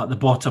at the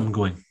bottom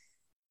going?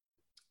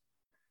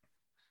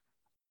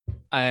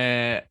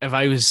 If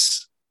I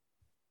was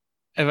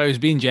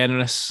being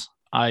generous,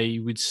 I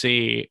would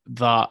say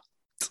that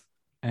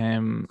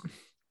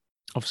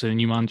obviously the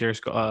new manager's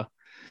got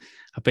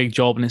a big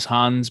job in his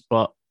hands,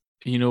 but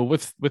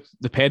with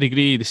the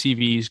pedigree, the CV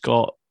he's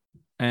got,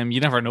 you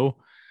never know.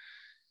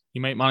 He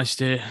might manage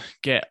to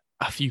get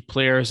a few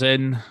players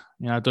in.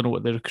 I don't know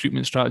what the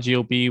recruitment strategy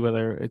will be,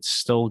 whether it's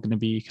still going to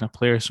be kind of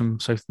players from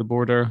south of the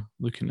border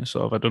looking to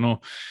sort of, I don't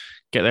know,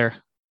 get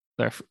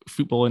their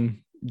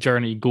footballing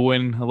journey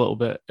going a little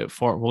bit at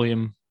Fort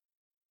William,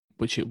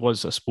 which it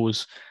was, I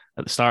suppose,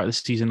 at the start of the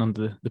season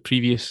under the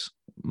previous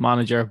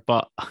manager.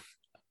 But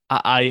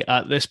I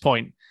at this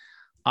point,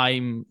 I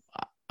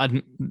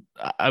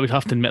would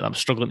have to admit that I'm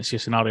struggling to see a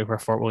scenario where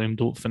Fort William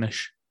don't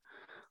finish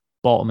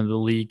bottom of the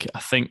league. I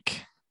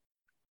think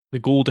the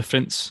goal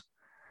difference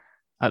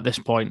at this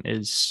point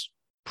is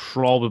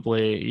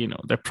probably,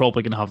 they're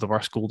probably going to have the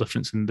worst goal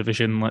difference in the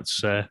division.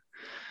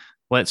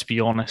 Let's be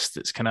honest.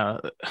 It's kind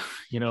of,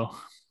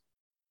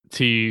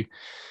 to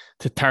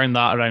turn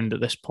that around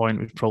at this point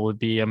would probably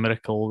be a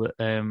miracle that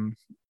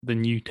the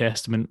New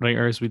Testament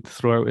writers would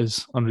throw out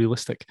as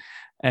unrealistic.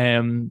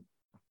 And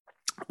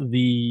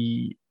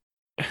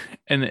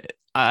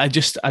I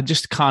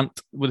just can't,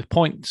 with the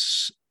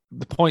points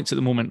at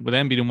the moment, with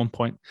them being 1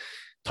 point,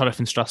 Turriff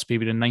and Strathspey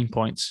being 9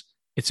 points,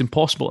 it's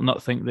impossible to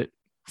not think that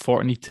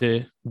Fort need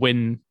to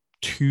win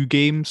 2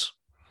 games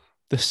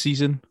this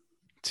season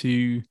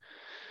to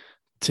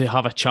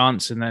have a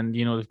chance, and then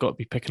they've got to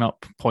be picking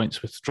up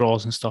points with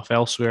draws and stuff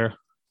elsewhere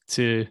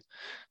to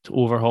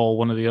overhaul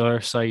one of the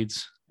other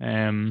sides.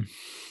 And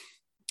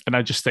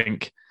I just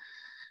think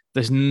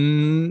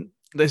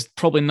there's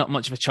probably not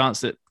much of a chance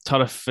that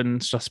Turriff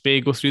and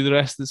Strathspey go through the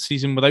rest of the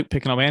season without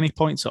picking up any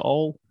points at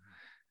all.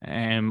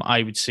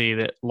 I would say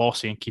that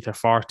Lossy and Keith are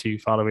far too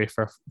far away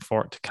for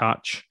it to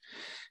catch.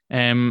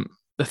 The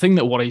thing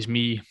that worries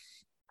me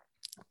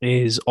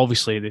is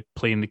obviously the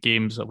playing the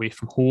games away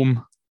from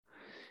home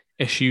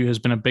issue has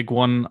been a big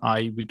one.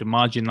 I would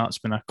imagine that's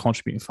been a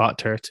contributing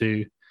factor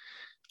to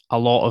a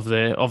lot of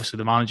obviously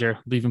the manager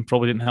leaving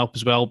probably didn't help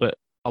as well, but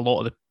a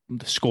lot of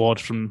the squad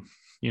from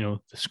the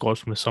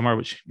summer,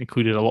 which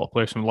included a lot of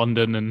players from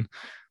London and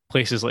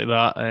places like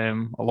that,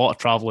 a lot of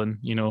travelling,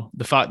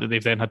 the fact that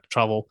they've then had to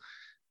travel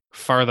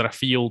further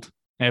afield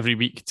every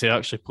week to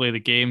actually play the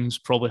games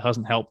probably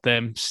hasn't helped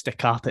them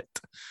stick at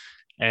it.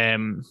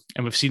 And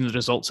we've seen the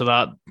results of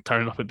that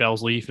turning up at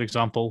Bellslie, for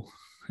example,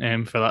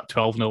 for that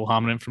 12-0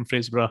 hammering from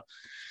Fraserburgh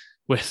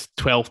with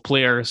 12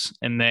 players,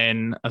 and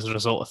then as a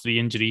result of 3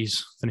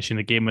 injuries, finishing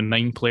the game with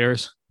 9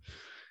 players.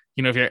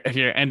 If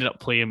you're ended up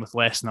playing with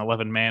less than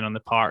 11 men on the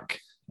park,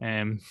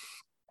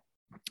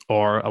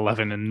 or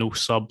 11 and no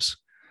subs,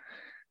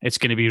 it's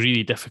going to be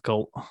really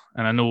difficult.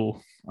 And I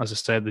know, as I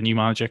said, the new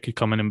manager could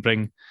come in and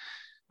bring,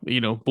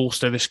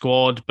 bolster the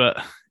squad,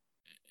 but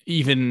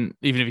even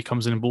if he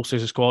comes in and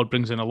bolsters the squad,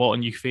 brings in a lot of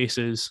new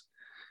faces,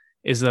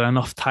 is there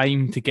enough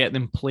time to get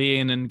them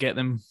playing and get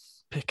them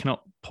picking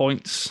up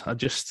points? I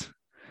just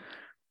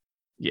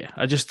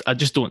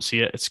don't see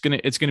it. It's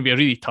gonna be a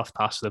really tough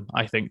task for them,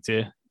 I think,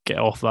 to get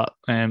off that,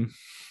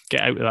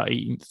 get out of that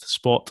 18th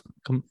spot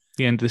come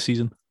the end of the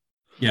season.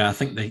 Yeah, I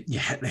think the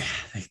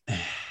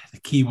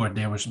key word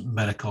there was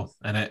miracle,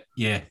 and it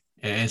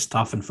is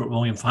tough. And Fort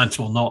William fans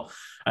will not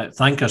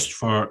thank us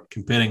for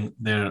comparing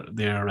their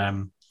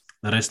the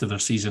rest of their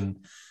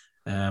season,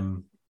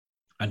 and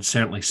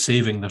certainly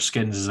saving their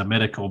skins is a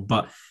miracle.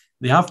 But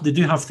they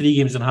do have 3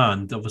 games in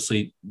hand.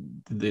 Obviously,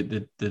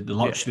 the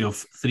luxury of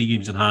 3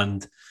 games in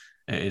hand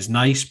is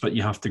nice, but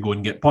you have to go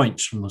and get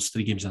points from those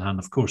 3 games in hand,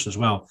 of course, as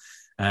well.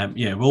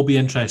 It will be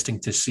interesting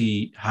to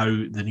see how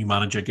the new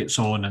manager gets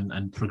on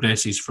and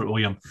progresses for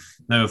William.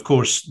 Now, of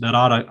course, there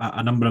are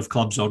a number of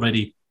clubs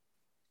already,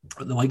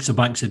 the likes of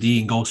Banks of Dee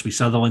and Golspie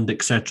Sutherland,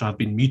 etc., have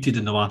been muted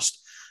in the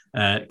last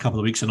couple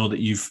of weeks. I know that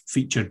you've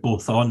featured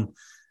both on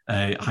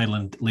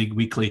Highland League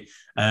Weekly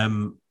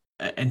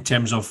in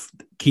terms of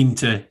keen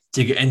to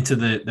get into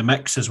the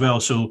mix as well.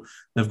 So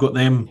they've got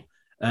them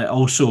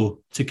also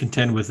to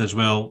contend with as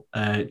well,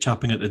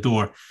 chapping at the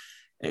door.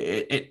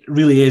 It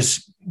really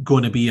is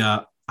going to be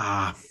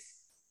an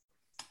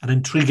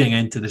intriguing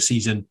end to the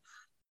season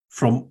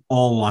from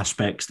all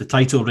aspects. The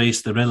title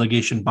race, the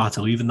relegation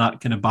battle, even that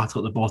kind of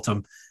battle at the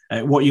bottom.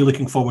 What are you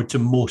looking forward to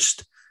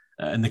most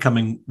in the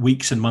coming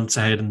weeks and months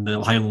ahead in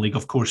the Highland League?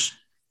 Of course,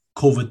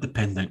 COVID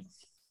dependent.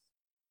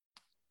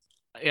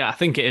 Yeah, I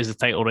think it is the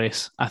title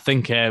race. I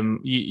think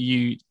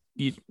you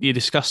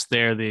discussed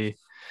there the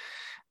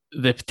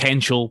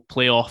potential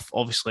playoff.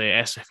 Obviously,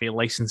 SFA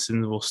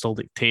licensing will still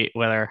dictate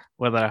whether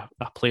a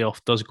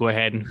playoff does go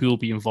ahead and who will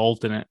be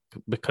involved in it,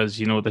 because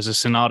there's a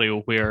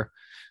scenario where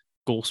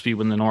Golspie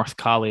win the North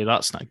Cali.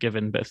 That's not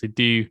given, but if they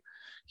do,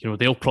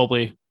 they'll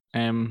probably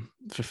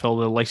fulfill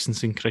the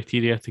licensing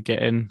criteria to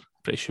get in.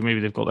 Pretty sure maybe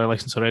they've got their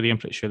license already. I'm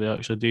pretty sure they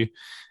actually do.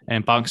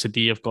 And Banks of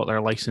Dee have got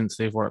their license.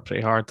 They've worked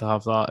pretty hard to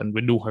have that, and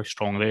we know how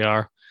strong they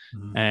are.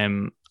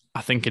 Mm-hmm.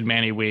 I think in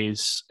many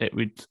ways it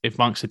would, if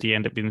Banks of Dee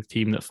end up being the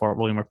team that Fort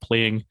William are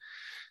playing,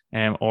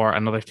 or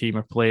another team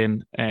are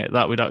playing,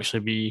 that would actually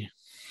be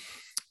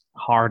a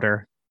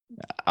harder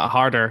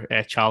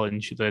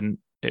challenge than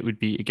it would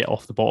be to get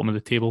off the bottom of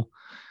the table,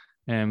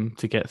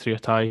 to get through a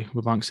tie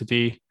with Banks of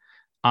Dee.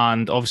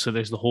 And obviously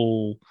there's the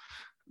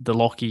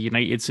Lochee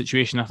United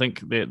situation. I think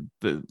the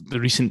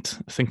recent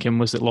thinking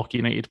was that Lochee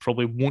United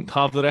probably won't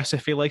have their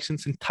SFA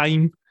licence in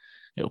time.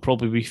 It'll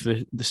probably be for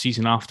the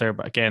season after.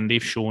 But again,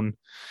 they've shown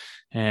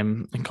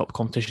in cup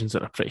competitions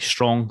that are pretty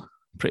strong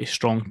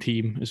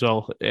team as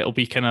well. It'll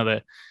be kind of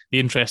the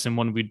interesting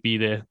one would be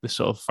the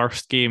sort of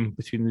first game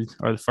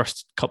the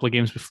first couple of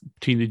games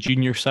between the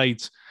junior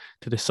sides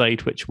to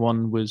decide which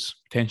one was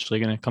potentially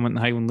going to come in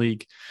the Highland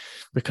League,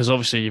 because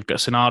obviously you've got a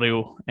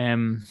scenario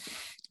in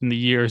the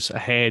years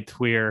ahead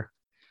where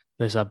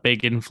there's a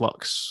big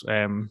influx.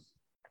 It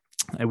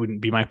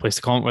wouldn't be my place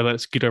to comment whether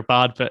it's good or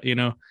bad, but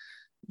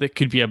there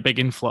could be a big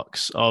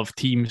influx of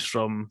teams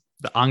from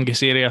the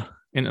Angus area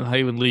into the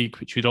Highland League,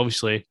 which would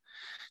obviously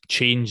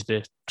change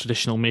the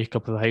traditional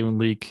makeup of the Highland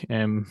League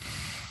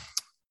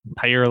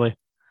entirely.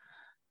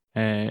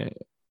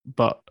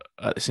 But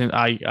at the same,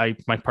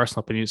 my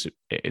personal opinion is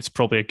it's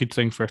probably a good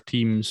thing for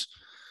teams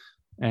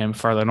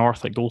further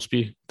north like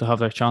Golspie to have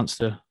their chance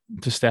to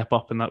step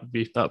up, and that'd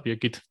be a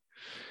good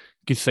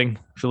thing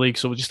for the league.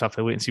 So we'll just have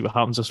to wait and see what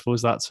happens. I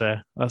suppose that's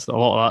a lot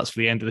of that's for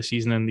the end of the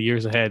season and the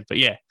years ahead. But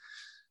yeah,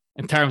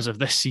 in terms of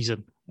this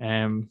season,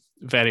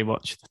 very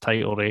much the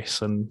title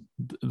race, and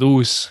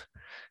those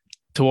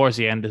towards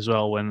the end as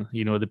well, when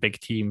the big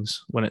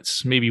teams, when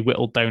it's maybe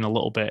whittled down a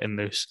little bit and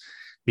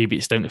maybe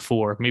it's down to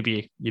 4,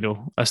 maybe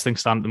as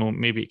things stand at the moment,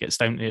 maybe it gets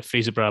down to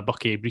Fraserburgh,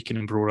 Buckie, Brechin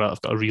and Brora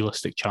have got a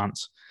realistic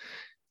chance.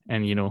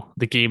 And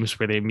the games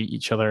where they meet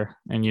each other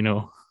and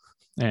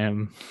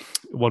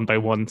one by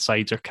one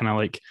sides are kind of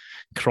like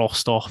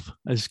crossed off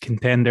as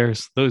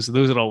contenders. Those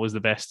are always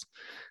the best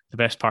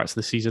parts of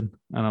the season,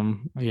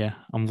 and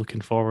I'm looking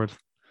forward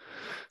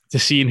to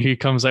seeing who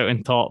comes out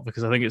on top,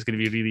 because I think it's going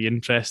to be really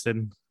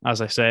interesting.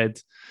 As I said,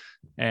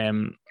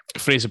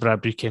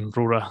 Fraserburgh, Brechin,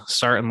 Brora,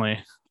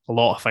 certainly a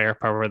lot of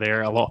firepower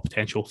there, a lot of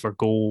potential for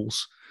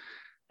goals.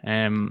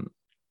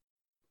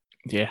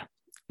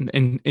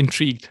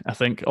 Intrigued, I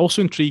think.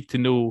 Also intrigued to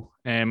know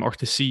or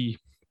to see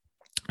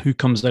who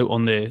comes out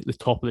on the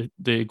top of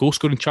the goal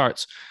scoring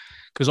charts,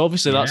 because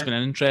obviously that's been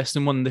an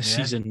interesting one this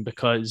season,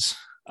 because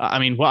I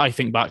mean, what I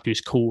think back to is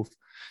Cove.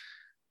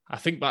 I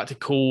think back to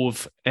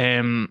Cove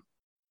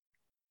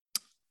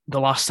the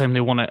last time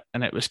they won it,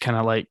 and it was kind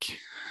of like,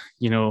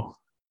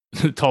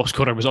 the top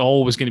scorer was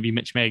always going to be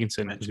Mitch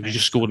Megginson, because he was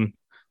just scoring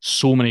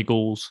so many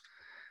goals.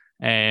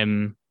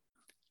 And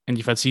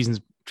you've had seasons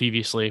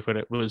previously where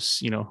it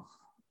was,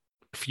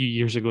 a few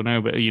years ago now,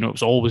 but it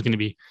was always going to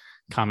be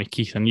Cammy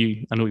Keith. I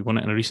know he won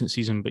it in a recent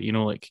season, but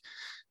like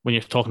when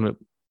you're talking about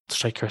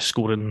strikers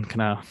scoring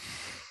kind of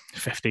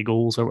 50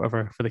 goals or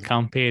whatever for the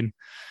campaign,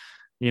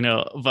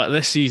 but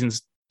this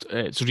season's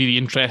it's really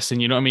interesting.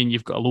 You know what I mean?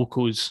 You've got a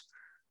Locos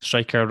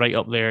striker right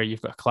up there.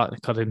 You've got a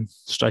Clattencuddin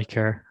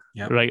striker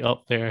right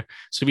up there.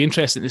 So it'll be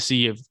interesting to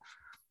see if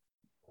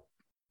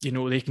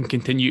they can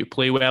continue to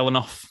play well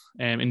enough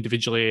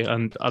individually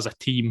and as a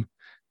team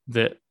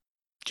that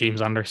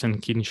James Anderson,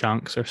 Keenan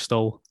Shanks are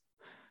still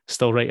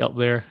right up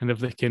there, and if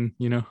they can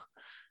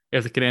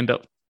end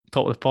up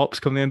top of the pops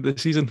come the end of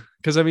the season.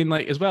 Because I mean,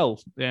 like as well,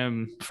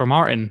 for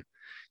Martin,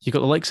 you've got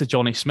the likes of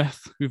Johnny Smith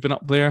who've been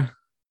up there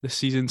this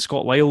season.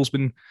 Scott Lyle's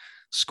been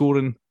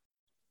scoring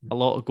a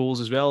lot of goals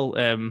as well.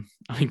 I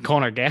mean,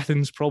 Connor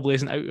Gethin's probably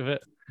isn't out of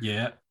it.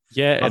 Yeah,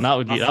 and that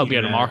would be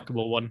a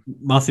remarkable one.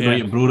 Matthew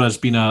Wright and Brora has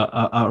been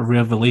a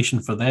revelation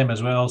for them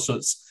as well. So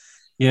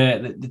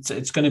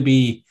it's going to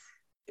be.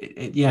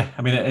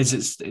 I mean,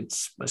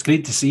 it's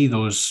great to see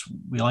those.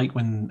 We like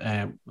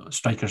when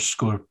strikers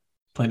score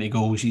plenty of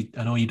goals.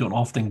 I know you don't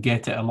often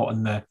get it a lot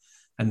in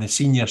the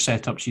senior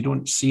setups. You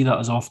don't see that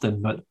as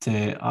often, but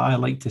I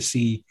like to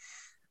see,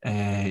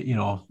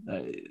 good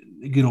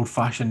old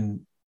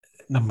fashioned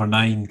number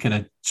 9 kind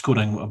of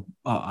scoring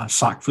a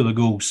sack full of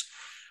goals.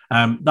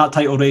 That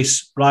title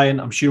race, Ryan,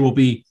 I'm sure will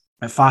be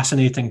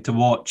fascinating to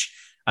watch,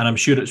 and I'm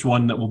sure it's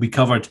one that will be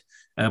covered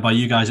by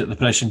you guys at the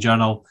Press and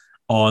Journal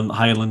on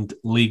Highland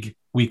League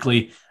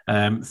Weekly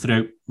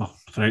throughout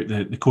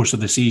the course of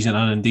the season,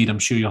 and indeed I'm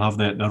sure you'll have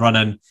the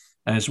run-in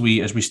as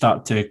we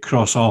start to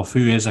cross off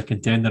who is a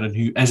contender and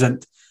who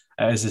isn't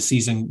as the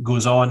season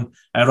goes on.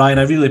 Ryan,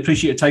 I really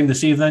appreciate your time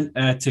this evening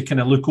to kind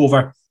of look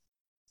over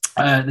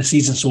the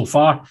season so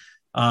far,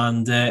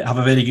 and have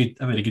a very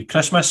good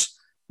Christmas,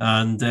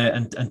 and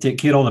take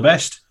care. All the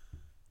best.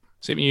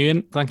 Same to you,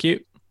 Ian. Thank you.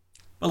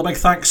 Well, a big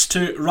thanks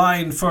to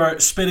Ryan for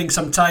sparing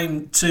some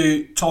time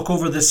to talk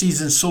over the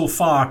season so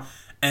far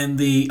in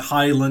the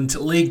Highland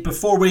League.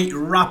 Before we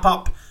wrap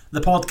up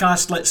the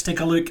podcast, let's take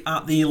a look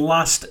at the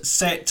last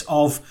set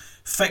of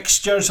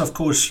fixtures, of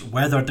course,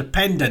 weather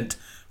dependent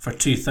for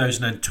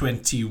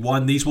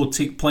 2021. These will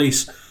take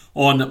place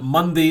on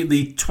Monday,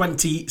 the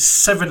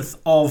 27th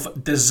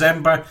of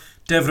December.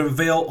 Devon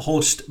Vale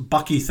host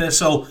Buckie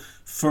Thistle.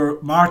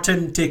 For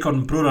Martin, take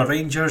on Brora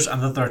Rangers,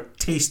 another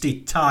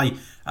tasty tie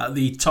at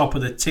the top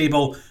of the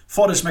table.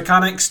 Forest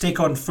Mechanics take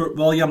on Fort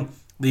William.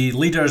 The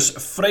leaders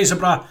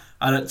Fraserburgh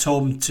are at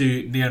home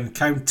to Nairn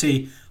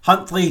County.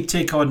 Huntly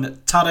take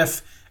on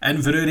Tariff.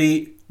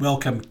 Inverurie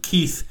welcome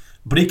Keith.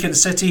 Brechin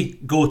City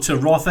go to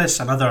Rothes,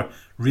 another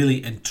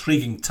really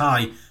intriguing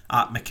tie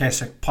at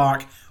McKessick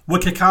Park.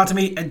 Wick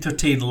Academy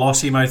entertain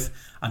Lossiemouth,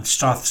 and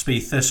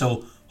Strathspey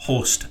Thistle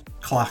host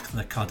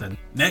Clachnacudden.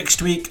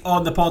 Next week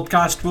on the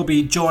podcast we'll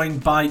be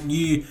joined by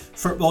new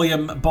Fort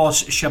William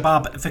boss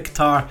Shabab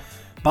Viktar,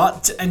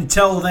 but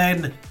until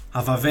then,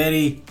 have a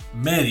very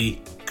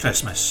Merry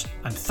Christmas,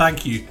 and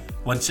thank you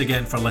once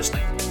again for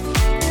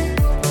listening.